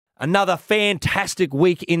Another fantastic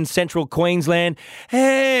week in central Queensland,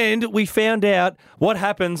 and we found out what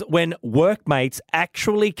happens when workmates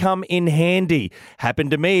actually come in handy.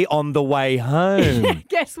 Happened to me on the way home.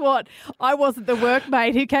 Guess what? I wasn't the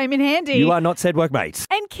workmate who came in handy. You are not said workmates.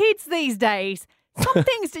 And kids these days, some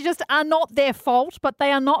things just are not their fault, but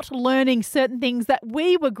they are not learning certain things that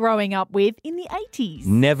we were growing up with in the 80s.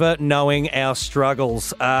 Never knowing our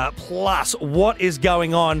struggles. Plus, what is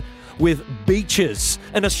going on with beaches?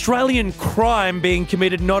 An Australian crime being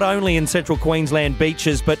committed not only in central Queensland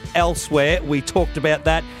beaches but elsewhere. We talked about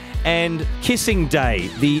that. And Kissing Day,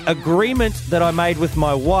 the agreement that I made with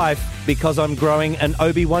my wife because I'm growing an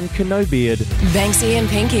Obi-Wan Kenobi beard. Banksy and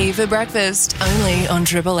Pinky for breakfast, only on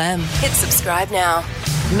Triple M. Hit subscribe now.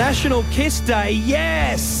 National Kiss Day,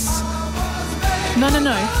 yes! No.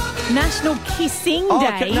 National Kissing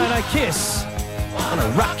Day. No, kiss. On a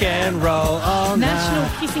rock and roll all National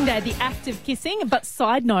night. Kissing Day, the act of kissing. But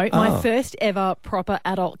side note, my first ever proper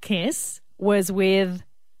adult kiss was with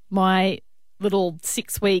my little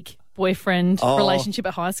 6-week boyfriend relationship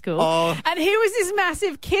at high school. And he was this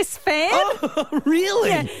massive Kiss fan. Oh, really?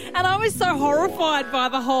 Yeah. And I was so horrified by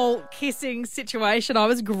the whole kissing situation. I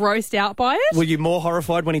was grossed out by it. Were you more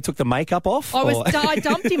horrified when he took the makeup off? I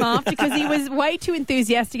dumped him after because he was way too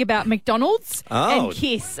enthusiastic about McDonald's and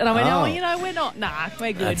Kiss. And I went, we're not. Nah,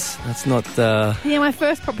 we're good. That's not... Yeah, my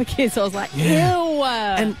first proper kiss, I was like, ew.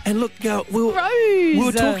 And look, we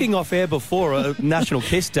were talking off air before National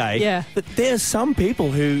Kiss Day. Yeah. But there's some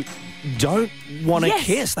people who don't want to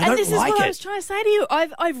kiss. They don't like it. And this is what I was trying to say to you.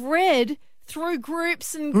 I've read through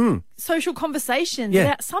groups and social conversations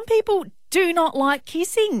that some people do not like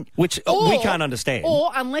kissing. Which we can't understand. Or,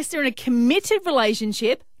 unless they're in a committed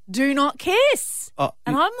relationship, do not kiss. And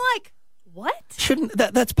I'm like, what? Shouldn't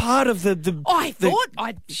that's part of the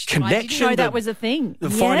connection? I didn't know that was a thing.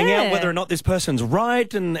 Finding out whether or not this person's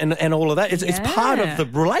right and all of that. It's part of the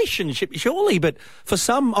relationship, surely. But for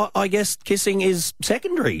some, I guess kissing is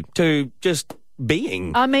secondary to just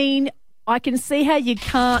being. I mean, I can see how you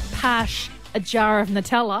can't pash a jar of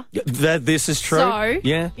Nutella. This is true. So,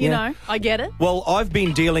 you know, I get it. Well, I've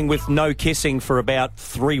been dealing with no kissing for about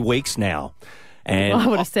 3 weeks now. And I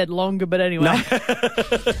would have said longer, but anyway.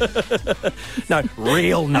 No,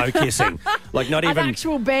 real no kissing. Like not even... An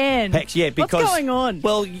actual ban. Because... What's going on?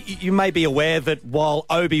 Well, you may be aware that while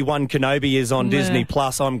Obi-Wan Kenobi is on Disney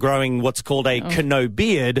Plus, I'm growing what's called a Kenobi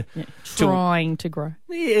beard. Yeah. Trying to grow.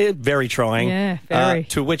 Yeah, very trying. Yeah, very.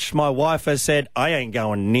 To which my wife has said, I ain't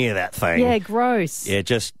going near that thing. Yeah, gross. Yeah,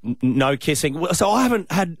 just no kissing. So I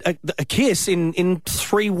haven't had a kiss in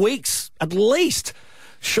 3 weeks at least.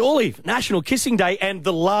 Surely, National Kissing Day and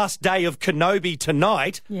the last day of Kenobi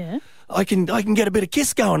tonight. Yeah. I can get a bit of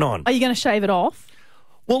kiss going on. Are you going to shave it off?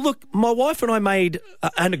 Well, look, my wife and I made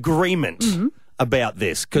an agreement about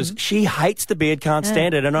this because she hates the beard, can't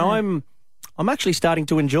stand it, and I'm actually starting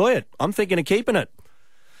to enjoy it. I'm thinking of keeping it.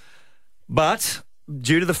 But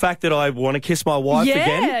due to the fact that I want to kiss my wife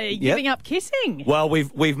again. Yeah, giving up kissing. Well,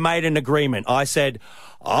 we've made an agreement. I said,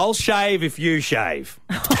 I'll shave if you shave.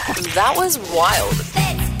 That was wild.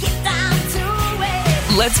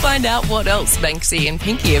 Let's find out what else Banksy and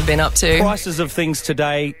Pinky have been up to. Prices of things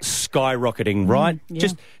today skyrocketing, right? Yeah.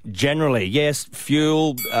 Just generally, yes,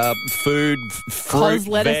 fuel, food, fruit, Cos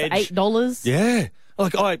lettuce, veg. $8. Yeah.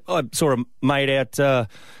 Like I saw a mate out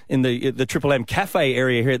in the Triple M cafe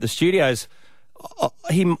area here at the studios.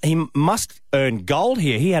 He must earn gold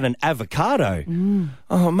here. He had an avocado.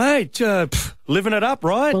 Oh, mate, living it up,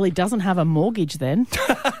 right? Well, he doesn't have a mortgage then.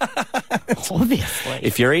 Obviously.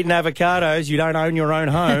 If you're eating avocados, you don't own your own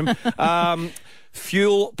home.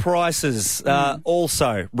 Fuel prices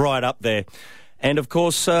also right up there. And, of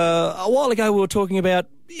course, a while ago we were talking about,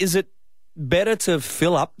 is it better to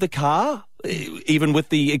fill up the car even with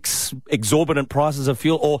the exorbitant prices of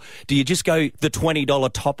fuel, or do you just go the $20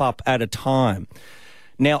 top-up at a time?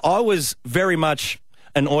 Now, I was very much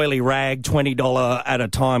an oily rag, $20 at a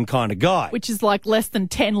time kind of guy. Which is like less than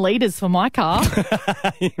 10 litres for my car.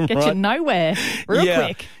 Get you nowhere real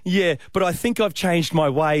quick. Yeah, but I think I've changed my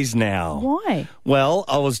ways now. Why? Well,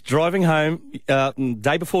 I was driving home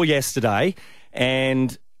day before yesterday,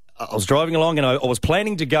 and I was driving along, and I was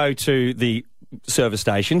planning to go to the service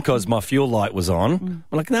station because my fuel light was on.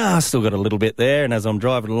 I'm like, nah, I still got a little bit there. And as I'm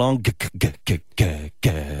driving along,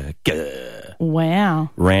 Wow.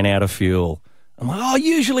 ran out of fuel. I'm like, oh,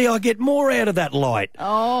 usually I get more out of that light.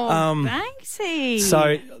 Oh, Banksy.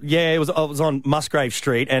 So, yeah, I was on Musgrave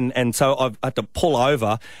Street, and so I had to pull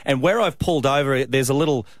over. And where I've pulled over, there's a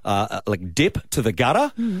little dip to the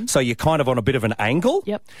gutter, so you're kind of on a bit of an angle.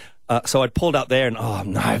 Yep. So I'd pulled up there and, oh,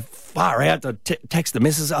 no, far out. I text the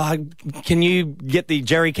missus, can you get the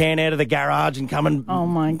jerry can out of the garage and come and oh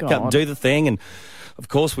my God. do the thing? And, of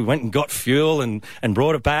course, we went and got fuel and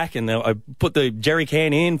brought it back, and I put the jerry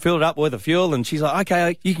can in, filled it up with the fuel, and she's like,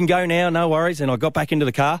 okay, you can go now, no worries. And I got back into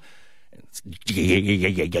the car.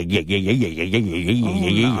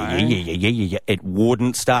 It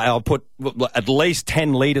wouldn't start. I put at least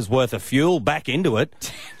 10 litres worth of fuel back into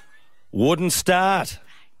it. Wouldn't start.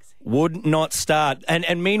 Would not start.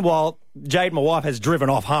 And meanwhile, Jade, my wife, has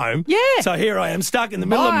driven off home. Yeah. So here I am stuck in the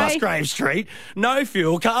middle of Musgrave Street. No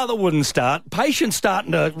fuel, car that wouldn't start. Patience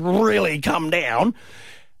starting to really come down.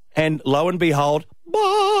 And lo and behold,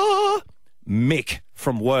 Mick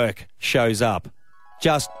from work shows up.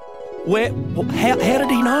 Just, how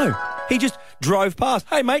did he know? He just drove past.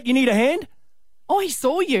 Hey, mate, you need a hand? Oh, he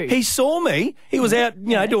saw you. He saw me. He was out,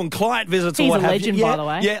 doing client visits or what have you. He's a legend, by the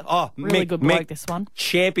way. Yeah. Oh, really good bloke, this one.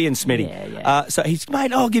 Champion, Smitty. Yeah. So he's,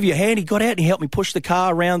 mate, I'll give you a hand. He got out and he helped me push the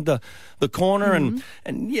car around the corner and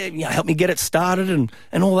helped me get it started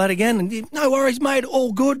and all that again. And no worries, mate.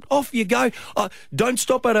 All good. Off you go. Don't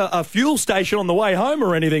stop at a fuel station on the way home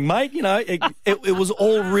or anything, mate. It was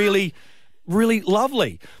all really, really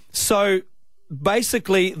lovely. So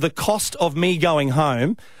basically, the cost of me going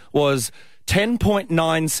home was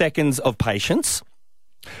 10.9 seconds of patience,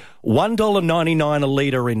 $1.99 a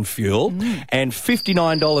litre in fuel, and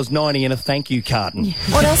 $59.90 in a thank you carton.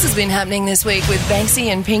 What else has been happening this week with Banksy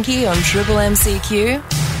and Pinky on Triple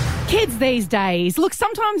MCQ? Kids these days, look,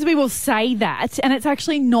 sometimes we will say that and it's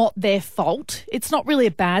actually not their fault. It's not really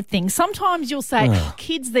a bad thing. Sometimes you'll say,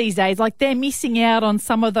 kids these days, like they're missing out on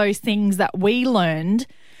some of those things that we learned,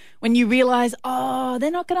 when you realise,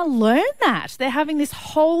 they're not going to learn that. They're having this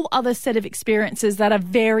whole other set of experiences that are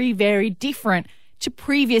very, very different to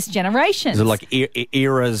previous generations. Is it like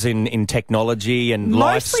eras in technology and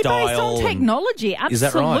mostly lifestyle? Mostly based on technology, absolutely. Is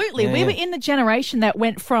that right? Yeah. We were in the generation that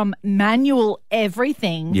went from manual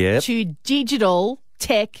everything to digital,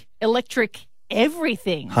 tech, electric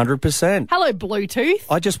everything. 100%. Hello, Bluetooth.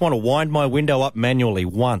 I just want to wind my window up manually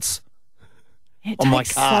once. It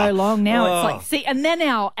takes so long now. It's like, see, and then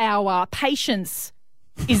our patience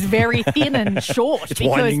is very thin and short. It's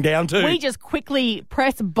winding down too. We just quickly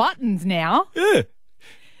press buttons now. Yeah.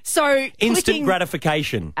 So instant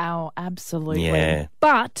gratification. Oh, absolutely. Yeah.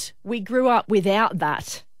 But we grew up without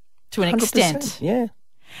that to an 100%. extent. Yeah.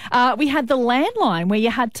 We had the landline where you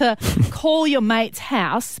had to call your mate's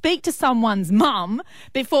house, speak to someone's mum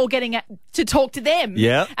before getting to talk to them.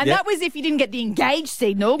 Yeah. And that was if you didn't get the engaged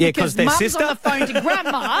signal because mum's sister. on the phone to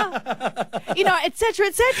grandma, et cetera,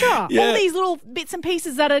 et cetera. Yeah. All these little bits and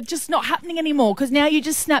pieces that are just not happening anymore because now you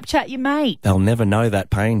just Snapchat your mate. They'll never know that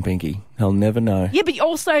pain, Pinky. They'll never know. Yeah, but you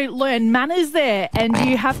also learn manners there and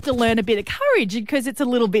you have to learn a bit of courage because it's a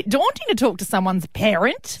little bit daunting to talk to someone's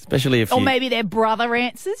parent. Especially if or maybe their brother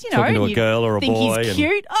answers, talking to a girl or a think boy. He's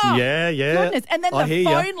cute. Oh, yeah. Goodness. And then the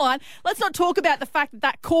phone line. Let's not talk about the fact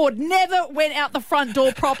that cord never went out the front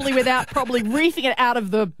door properly without probably reefing it out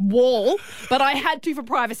of the wall, but I had to for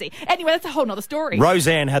privacy. Anyway, that's a whole nother story.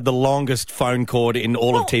 Roseanne had the longest phone cord in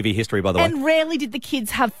all of TV history, by the way. And rarely did the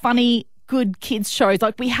kids have funny, good kids shows.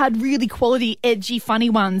 Like, we had really quality, edgy,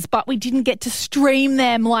 funny ones, but we didn't get to stream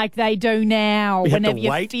them like they do now. Whenever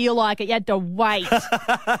you feel like it, you had to wait.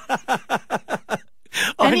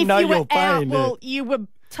 I know your pain. Well, you were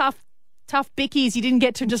tough bickies. You didn't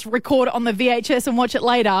get to just record it on the VHS and watch it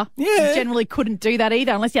later. Yeah. You generally couldn't do that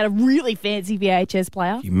either unless you had a really fancy VHS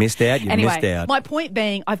player. You missed out. Anyway, my point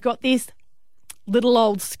being, I've got this little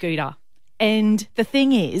old scooter, and the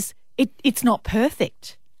thing is, it's not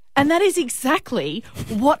perfect. And that is exactly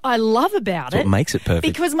what I love about it. What makes it perfect.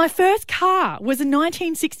 Because my first car was a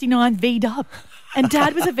 1969 V-Dub. And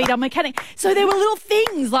Dad was a V-Dub mechanic. So there were little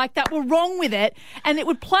things like that were wrong with it, and it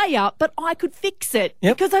would play up, but I could fix it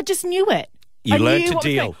because I just knew it. You learned to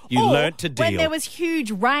deal. You learned to deal. When there was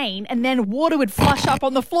huge rain and then water would flush up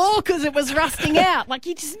on the floor because it was rusting out. Like,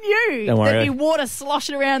 you just knew there'd be water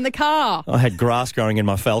sloshing around the car. I had grass growing in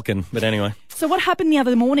my Falcon, but anyway. So what happened the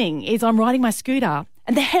other morning is I'm riding my scooter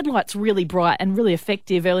and the headlight's really bright and really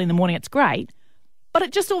effective early in the morning. It's great. But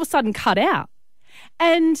it just all of a sudden cut out.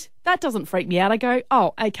 And that doesn't freak me out. I go,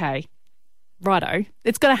 oh, okay, righto.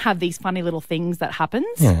 It's going to have these funny little things that happens.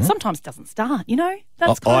 Yeah. Sometimes it doesn't start,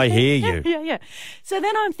 That's I hear you. Yeah. So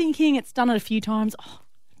then I'm thinking it's done it a few times. Oh,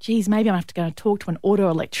 geez, maybe I'm going to have to go and talk to an auto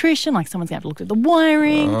electrician, like someone's going to have to look at the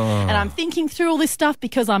wiring. And I'm thinking through all this stuff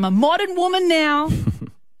because I'm a modern woman now.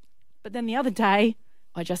 But then the other day,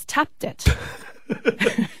 I just tapped it.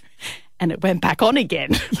 And it went back on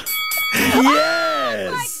again.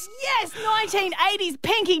 Yes! Yes, 1980s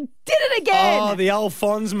Pinky did it again. Oh, the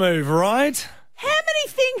Alphonse move, right? How many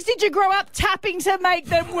things did you grow up tapping to make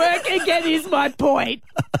them work again is my point.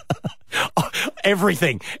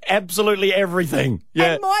 Everything. Absolutely everything.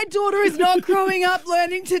 Yeah. And my daughter is not growing up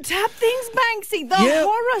learning to tap things, Banksy. The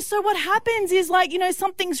horror. So what happens is like,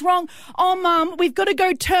 something's wrong. Oh, Mum, we've got to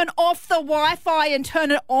go turn off the Wi-Fi and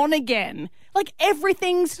turn it on again. Like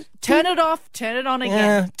everything's turn it off, turn it on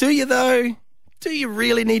again. Do you though? Do you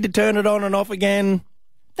really need to turn it on and off again?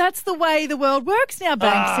 That's the way the world works now,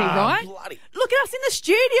 Banksy, right? Look at us in the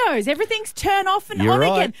studios. Everything's turn off and on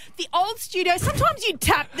again. The old studio, sometimes you'd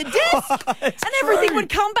tap the disc and everything would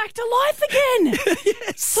come back to life again.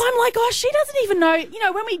 Yes. So I'm like, she doesn't even know.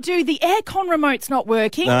 When we do the aircon remote's not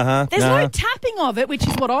working, there's no tapping of it, which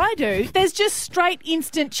is what I do. There's just straight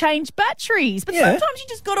instant change batteries. But sometimes you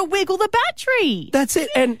just got to wiggle the battery. That's it.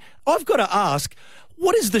 And I've got to ask,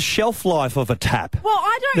 what is the shelf life of a tap? Well,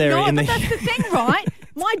 I don't know, but that's the thing, right?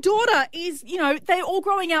 My daughter is, they're all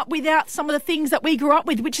growing up without some of the things that we grew up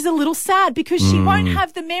with, which is a little sad because she won't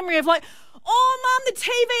have the memory of like, oh, Mum, the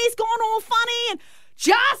TV's gone all funny and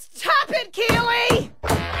just tap it, Keely.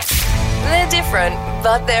 They're different,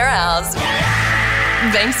 but they're ours.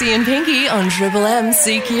 Banksy and Pinky on Triple M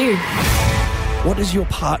CQ. What does your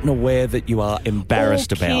partner wear that you are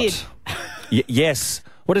embarrassed about? Yes.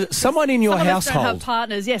 What is it? Someone in your household. Some of us don't have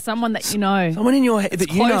partners. Yeah, someone that you know. Someone in your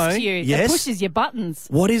that you know. Close to you. Yes. That pushes your buttons.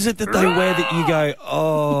 What is it that they wear that you go,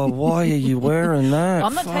 oh, why are you wearing that?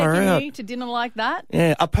 I'm not taking you to dinner like that.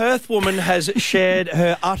 Yeah. A Perth woman has shared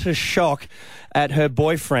her utter shock at her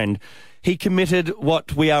boyfriend. He committed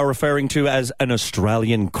what we are referring to as an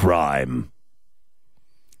Australian crime.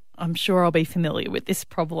 I'm sure I'll be familiar with this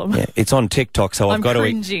problem. Yeah, it's on TikTok, so I've got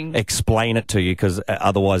cringing. to explain it to you because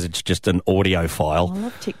otherwise it's just an audio file. I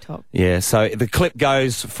love TikTok. Yeah, so the clip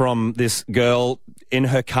goes from this girl in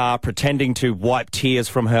her car pretending to wipe tears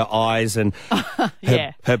from her eyes and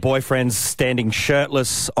her boyfriend's standing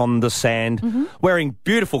shirtless on the sand, wearing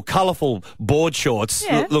beautiful, colourful board shorts.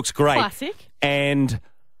 Yeah, looks great. Classic. And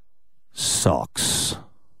socks.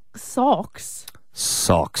 Socks?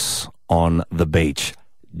 Socks on the beach.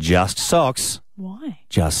 Just socks. Why?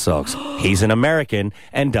 Just socks. He's an American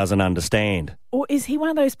and doesn't understand. Or is he one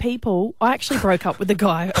of those people? I actually broke up with a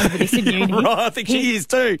guy over this in uni. Right, I think she is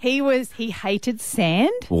too. He hated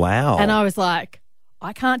sand. Wow. And I was like,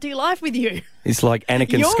 I can't do life with you. It's like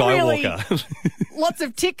Anakin Skywalker. Really lots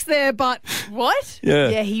of ticks there, but what? Yeah.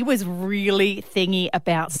 Yeah, he was really thingy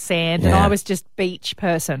about sand, and I was just beach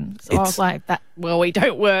person. So I was like, we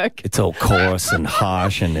don't work. It's all coarse and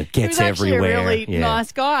harsh, and it gets everywhere. He was actually a really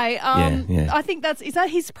nice guy. I think is that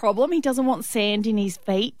his problem? He doesn't want sand in his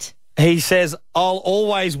feet. He says, I'll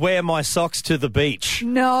always wear my socks to the beach.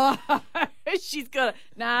 No. She's got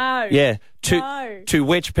no. Yeah. To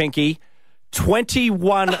which, Pinky,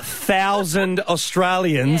 21,000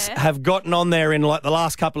 Australians have gotten on there in like the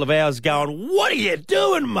last couple of hours going, what are you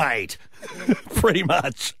doing, mate? Pretty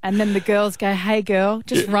much. And then the girls go, hey, girl,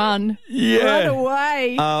 just run. Run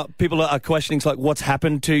away. People are questioning, like, what's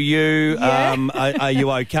happened to you? Yeah. Are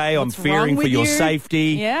you okay? I'm fearing for your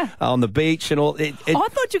safety on the beach and all. I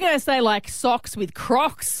thought you were going to say, like, socks with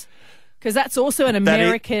Crocs. Because that's also an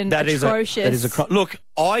American atrocious. Look,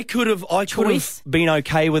 I could have been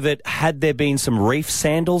okay with it had there been some reef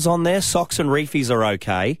sandals on there. Socks and reefies are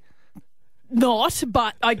okay. Not,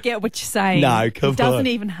 but I get what you're saying. No, come on. He doesn't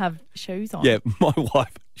even have shoes on. Yeah, my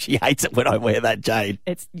wife, she hates it when I wear that, Jade.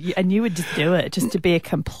 And you would just do it just to be a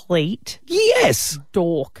complete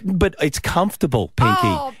dork. But it's comfortable, Pinky.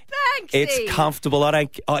 Oh, Banksy. It's comfortable. I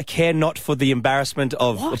care not for the embarrassment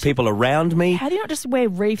of the people around me. How do you not just wear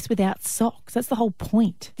reefs without socks? That's the whole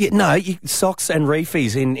point. Yeah, no, socks and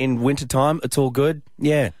reefies in wintertime, it's all good.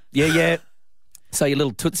 Yeah. So your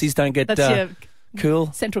little tootsies don't get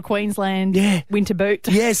cool. Central Queensland winter boot.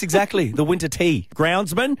 Yes, exactly. The winter tee.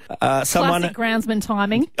 Groundsman. Classic groundsman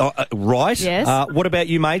timing. Right. Yes. What about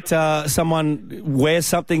you, mate? Someone wears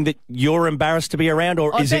something that you're embarrassed to be around,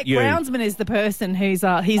 or is it you? Groundsman is the person he's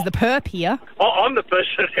the perp here. I'm the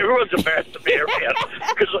person everyone's embarrassed to be around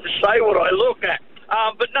because I say what I look at.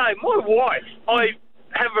 But no, my wife, I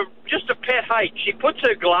have just a pet hate. She puts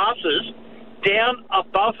her glasses down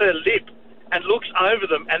above her lip and looks over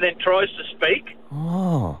them and then tries to speak.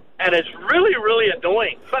 Oh. And it's really, really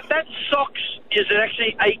annoying. But that socks is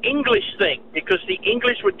actually an English thing because the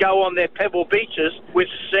English would go on their pebble beaches with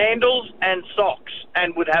sandals and socks.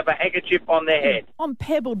 and would have a handkerchief on their head. On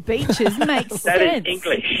pebbled beaches makes That sense. is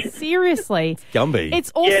English. Seriously. Gumby.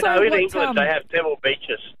 It's also In what England they have pebble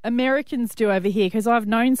beaches. Americans do over here, because I've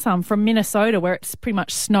known some from Minnesota where it's pretty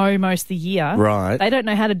much snow most of the year. Right. They don't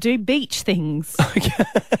know how to do beach things.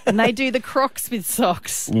 And they do the Crocs with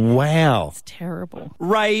socks. Wow. It's terrible.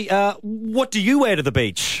 Ray, what do you wear to the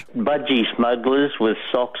beach? Budgie smugglers with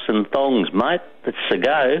socks and thongs, mate. That's the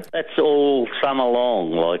go. That's all summer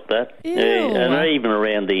long like that. Ew. Yeah, and even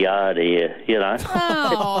around the yard here, you know.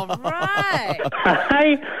 Oh, right.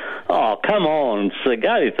 Hey, oh, come on. It's the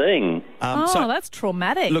go thing. That's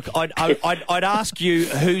traumatic. Look, I'd ask you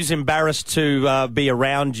who's embarrassed to be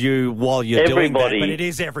around you while you're doing that, Everybody. but it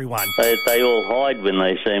is everyone. They all hide when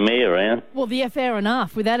they see me around. Well, yeah, fair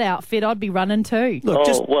enough. With that outfit, I'd be running too. Look,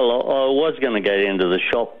 just Well, I was going to go into the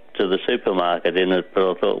shop to the supermarket in it,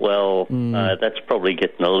 but I thought, well, that's probably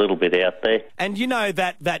getting a little bit out there. and you know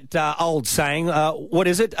that old saying, what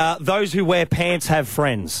is it? Those who wear pants have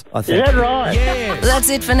friends, I Is think. that right? Yes. That's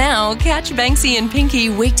it for now. Catch Banksy and Pinky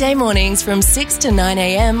weekday mornings from 6 to 9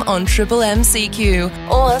 a.m. on Triple M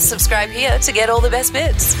CQ. Or subscribe here to get all the best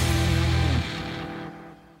bits.